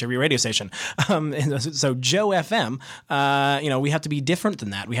it's actually a real radio station. So Joe FM, you know, we have to be different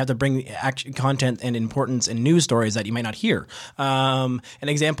than that. We have to bring content and importance and news stories that you might not hear. An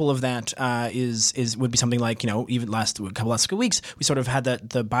example of that would be something like, you know, even last couple weeks we sort of had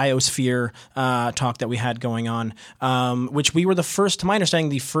the biosphere talk that we had going on, which we were the first, to my understanding,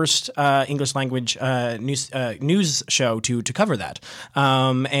 the first English language news show to cover that,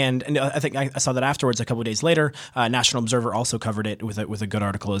 and I think I saw that afterwards a couple of days later. National Observer also covered it with a good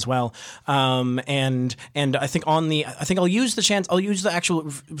article as well. And I think I'll use the chance. I'll use the actual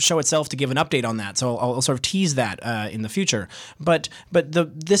show itself to give an update on that. So I'll sort of tease that in the future. But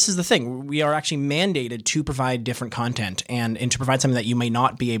this is the thing. We are actually mandated to provide different content and to provide something that you may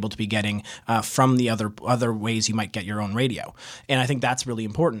not be able to be getting from the other ways you might get your own radio. And I think that's really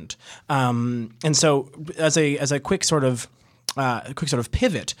important. And so as a quick sort of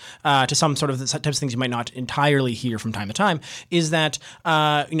pivot to some sort of the types of things you might not entirely hear from time to time, is that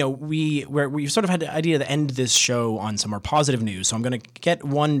you know, we sort of had the idea to end this show on some more positive news. So I'm going to get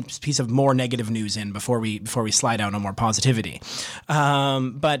one piece of more negative news in before we slide out on more positivity.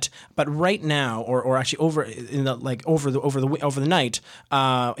 But right now, or actually over the night,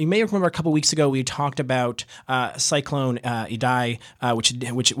 you may remember a couple weeks ago we talked about Cyclone Idai,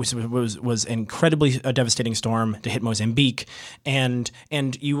 which was an incredibly devastating storm to hit Mozambique. And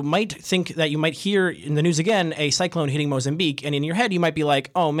you might think that you might hear in the news again a cyclone hitting Mozambique, and in your head you might be like,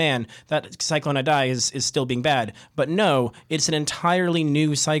 oh man, that Cyclone Idai is still being bad. But no, it's an entirely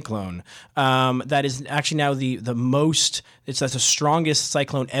new cyclone that is actually now that's the strongest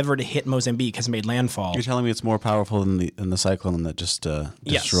cyclone ever to hit Mozambique, has made landfall. You're telling me it's more powerful than the cyclone that just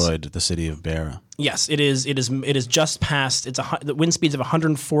destroyed the city of Beira? Yes, it is. It is just past. The wind speeds of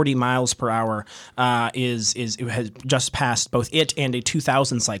 140 miles per hour. It has just passed both it and a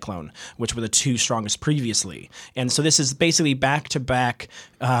 2000 cyclone, which were the two strongest previously. And so this is basically back to back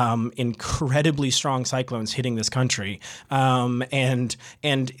incredibly strong cyclones hitting this country. And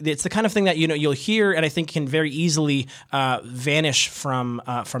it's the kind of thing that, you know, you'll hear and I think can very easily vanish from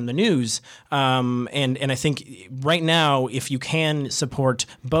the news. And I think right now, if you can support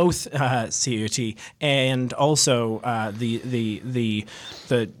both CUT and also the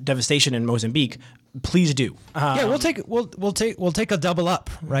devastation in Mozambique, please do. Yeah, we'll take a double up,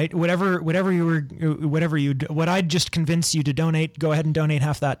 right? What I'd just convince you to donate, go ahead and donate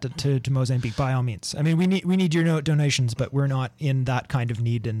half that to Mozambique by all means. I mean, we need your donations, but we're not in that kind of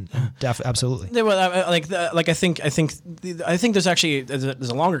need, and absolutely. Well, I think there's actually there's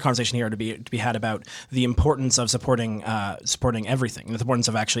a longer conversation here to be had about the importance of supporting everything, the importance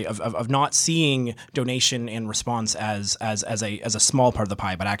of actually of not seeing donation and response as a small part of the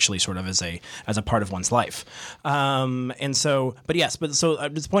pie, but actually sort of as a part part of one's life. And so, but yes,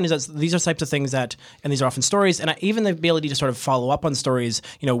 the point is that these are types of things that, and these are often stories, and even the ability to sort of follow up on stories,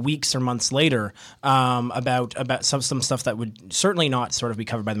 weeks or months later, about some stuff that would certainly not sort of be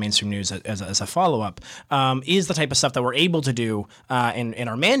covered by the mainstream news as a follow up, is the type of stuff that we're able to do and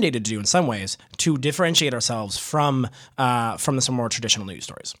are mandated to do in some ways to differentiate ourselves from some more traditional news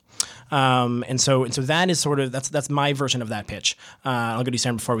stories. And so that is sort of that's my version of that pitch. I'll go to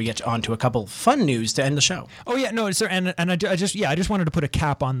Sam before we get on to a couple fun news to end the show. Oh yeah, no, sir, and I just wanted to put a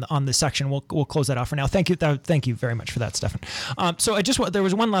cap on the section. We'll close that off for now. Thank you very much for that, Stefan. So there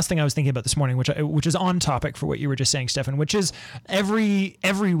was one last thing I was thinking about this morning, which is on topic for what you were just saying, Stefan, which is every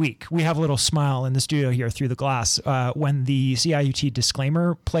week we have a little smile in the studio here through the glass when the CIUT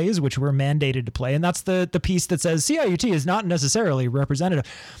disclaimer plays, which we're mandated to play, and that's the piece that says CIUT is not necessarily representative.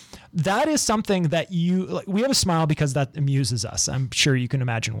 That is something that we have a smile because that amuses us. I'm sure you can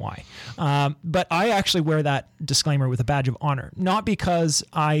imagine why. But I actually wear that disclaimer with a badge of honor, not because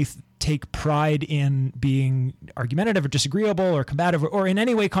I take pride in being argumentative or disagreeable or combative or in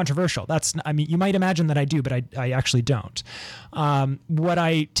any way controversial. You might imagine that I do, but I actually don't. What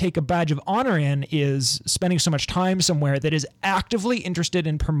I take a badge of honor in is spending so much time somewhere that is actively interested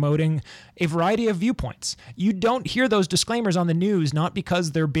in promoting a variety of viewpoints. You don't hear those disclaimers on the news, not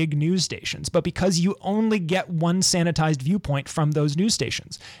because they're big news stations, but because you only get one sanitized viewpoint from those news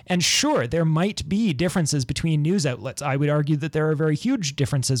stations. And sure, there might be differences between news outlets. I would argue that there are very huge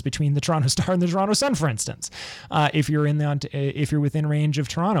differences between the Toronto Star and the Toronto Sun, for instance, if you're within range of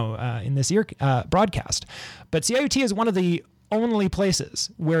Toronto in this broadcast. But CIUT is one of the only places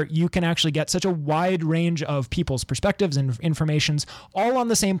where you can actually get such a wide range of people's perspectives and informations all on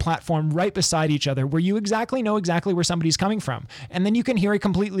the same platform right beside each other, where you know exactly where somebody's coming from. And then you can hear a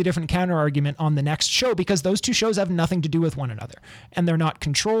completely different counter argument on the next show because those two shows have nothing to do with one another. And they're not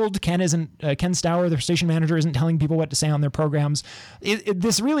controlled. Ken Stour, the station manager, isn't telling people what to say on their programs.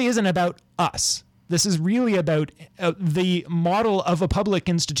 This really isn't about us. This is really about the model of a public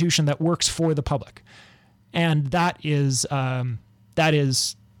institution that works for the public. And that is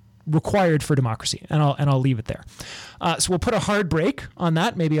required for democracy, and I'll leave it there. So we'll put a hard break on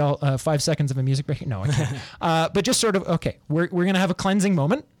that. Maybe I'll 5 seconds of a music break. No, I can't. But just sort of okay. We're gonna have a cleansing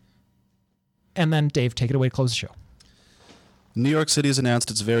moment, and then Dave, take it away to close the show. New York City has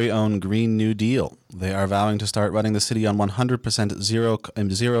announced its very own Green New Deal. They are vowing to start running the city on 100%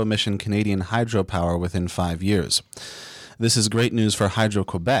 zero-emission Canadian hydropower within 5 years. This is great news for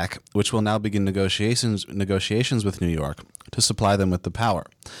Hydro-Quebec, which will now begin negotiations with New York to supply them with the power.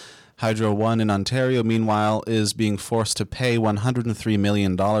 Hydro One in Ontario, meanwhile, is being forced to pay $103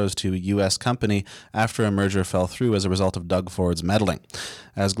 million to a U.S. company after a merger fell through as a result of Doug Ford's meddling.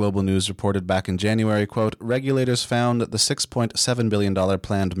 As Global News reported back in January, quote, regulators found that the $6.7 billion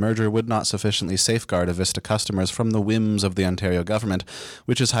planned merger would not sufficiently safeguard Avista customers from the whims of the Ontario government,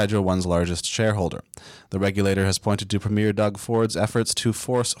 which is Hydro One's largest shareholder. The regulator has pointed to Premier Doug Ford's efforts to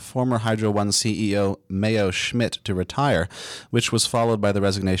force former Hydro One CEO Mayo Schmidt to retire, which was followed by the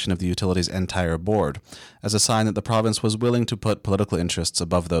resignation of the utility's entire board, as a sign that the province was willing to put political interests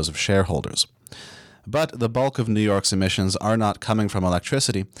above those of shareholders. But the bulk of New York's emissions are not coming from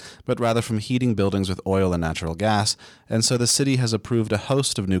electricity, but rather from heating buildings with oil and natural gas, and so the city has approved a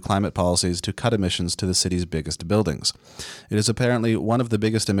host of new climate policies to cut emissions to the city's biggest buildings. It is apparently one of the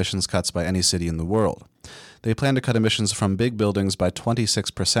biggest emissions cuts by any city in the world. They plan to cut emissions from big buildings by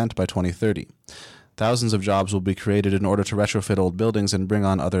 26% by 2030. Thousands of jobs will be created in order to retrofit old buildings and bring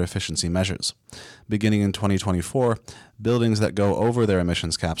on other efficiency measures. Beginning in 2024, buildings that go over their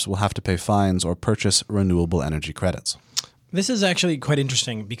emissions caps will have to pay fines or purchase renewable energy credits. This is actually quite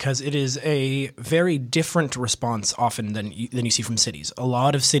interesting because it is a very different response often than you see from cities. A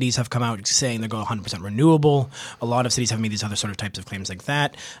lot of cities have come out saying they go 100% renewable. A lot of cities have made these other sort of types of claims like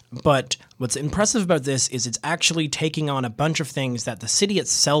that. But what's impressive about this is it's actually taking on a bunch of things that the city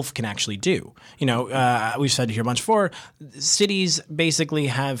itself can actually do. We've said here a bunch before, cities basically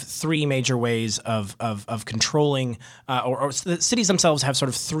have three major ways of controlling, or the cities themselves have sort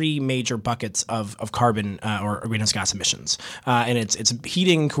of three major buckets of carbon or greenhouse gas emissions. And it's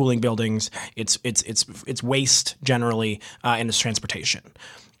heating, cooling buildings, it's waste generally, and it's transportation.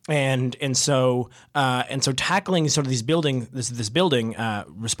 And so tackling sort of this building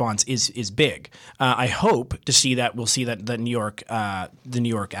response is big. I hope to see that we'll see that the New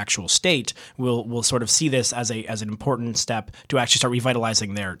York actual state will sort of see this as an important step to actually start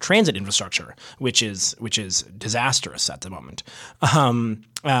revitalizing their transit infrastructure, which is disastrous at the moment.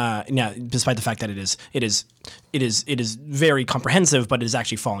 Now, despite the fact that it is it is very comprehensive, but it is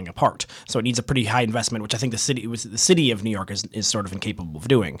actually falling apart. So it needs a pretty high investment, which I think the city of New York is sort of incapable of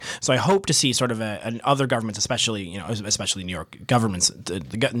doing. So I hope to see sort of other governments, especially New York governments,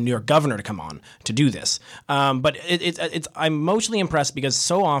 the New York governor to come on to do this. But I'm mostly impressed because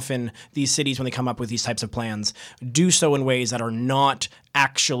so often these cities, when they come up with these types of plans, do so in ways that are not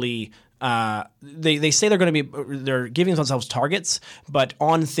actually. They say they're giving themselves targets, but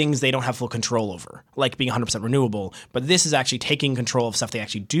on things they don't have full control over, like being 100% renewable. But this is actually taking control of stuff they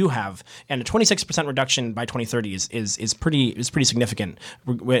actually do have, and a 26% reduction by 2030 is pretty significant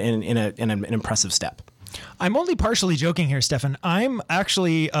in an impressive step. I'm only partially joking here, Stefan. I'm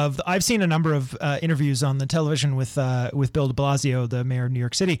actually I've seen a number of interviews on the television with Bill de Blasio, the mayor of New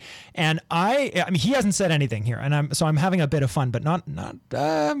York City, and I mean he hasn't said anything here, and I'm having a bit of fun, but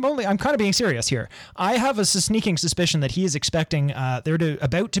I'm kind of being serious here. I have a sneaking suspicion that he is expecting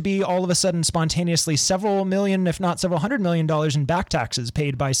about to be all of a sudden spontaneously several million, if not several $100 million in back taxes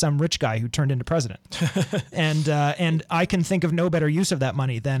paid by some rich guy who turned into president, and I can think of no better use of that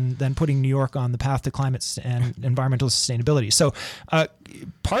money than putting New York on the path to climate and environmental sustainability. So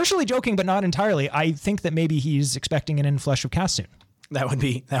partially joking, but not entirely. I think that maybe he's expecting an inflush of cash soon. That would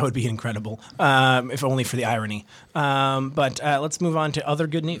be incredible, if only for the irony. But let's move on to other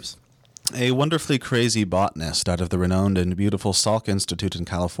good news. A wonderfully crazy botanist out of the renowned and beautiful Salk Institute in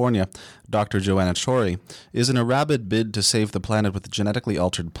California, Dr. Joanna Chori, is in a rabid bid to save the planet with genetically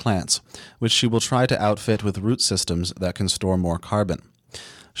altered plants, which she will try to outfit with root systems that can store more carbon.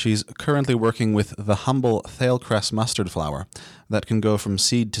 She's currently working with the humble Thailcress mustard flower that can go from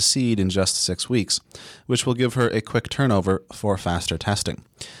seed to seed in just 6 weeks, which will give her a quick turnover for faster testing.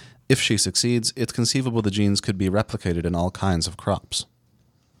 If she succeeds, it's conceivable the genes could be replicated in all kinds of crops.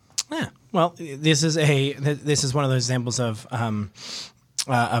 Yeah, well, this is one of those examples of a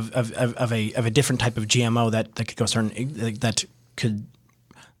different type of GMO that could go that could.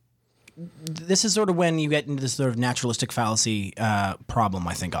 This is sort of when you get into this sort of naturalistic fallacy problem,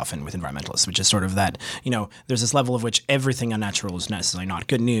 I think, often with environmentalists, which is sort of that, there's this level of which everything unnatural is necessarily not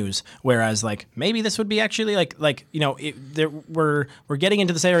good news, whereas, like, maybe this would be actually, we're getting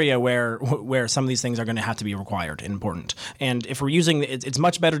into this area where some of these things are going to have to be required and important. And if we're using, it's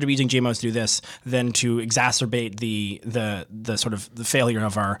much better to be using GMOs to do this than to exacerbate the sort of the failure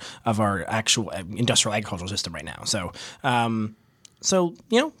of our actual industrial agricultural system right now. So,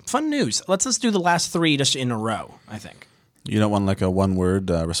 fun news. Let's do the last three just in a row, I think. You don't want like a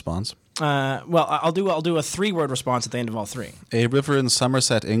one-word response? Well, I'll do a 3-word response at the end of all three. A river in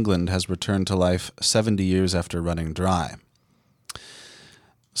Somerset, England has returned to life 70 years after running dry.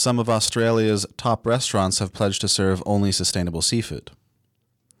 Some of Australia's top restaurants have pledged to serve only sustainable seafood.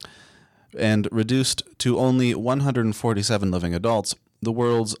 And reduced to only 147 living adults, the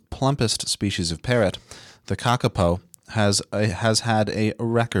world's plumpest species of parrot, the kakapo, has had a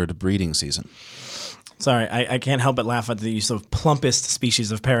record breeding season. Sorry, I can't help but laugh at the use of plumpest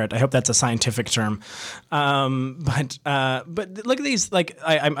species of parrot. I hope that's a scientific term. But look at these. Like,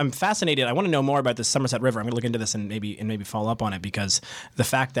 I'm fascinated. I want to know more about this Somerset River. I'm going to look into this and maybe follow up on it, because the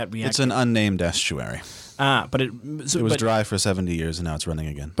fact that it's an unnamed estuary. But it was dry for 70 years and now it's running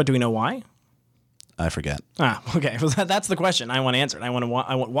again. But do we know why? I forget. Okay. Well, that's the question I want answered. I want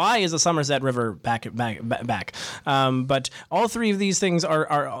why is the Somerset River back? But all three of these things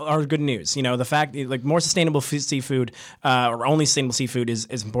are good news. The fact like more sustainable seafood or only sustainable seafood is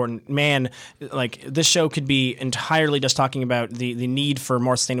important. Man, like this show could be entirely just talking about the need for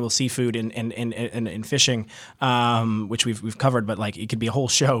more sustainable seafood in fishing, which we've covered. But like it could be a whole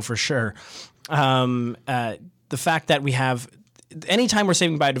show for sure. The fact that we have. Anytime we're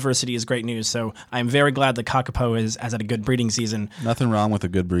saving biodiversity is great news, so I'm very glad that Kakapo has had a good breeding season. Nothing wrong with a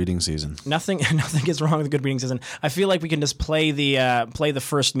good breeding season. Nothing is wrong with a good breeding season. I feel like we can just play the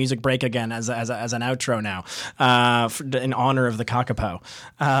first music break again as an outro now, in honor of the Kakapo.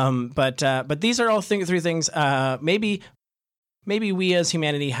 But these are all three things. Maybe we as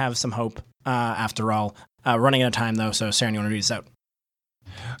humanity have some hope after all. Running out of time though, so Sarah, you want to read this out?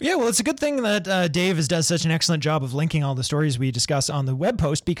 Yeah, well, it's a good thing that Dave does such an excellent job of linking all the stories we discuss on the web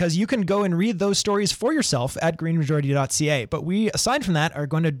post, because you can go and read those stories for yourself at greenmajority.ca. But we, aside from that, are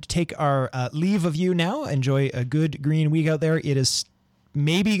going to take our leave of you now. Enjoy a good green week out there. It is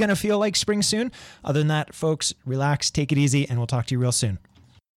maybe going to feel like spring soon. Other than that, folks, relax, take it easy, and we'll talk to you real soon.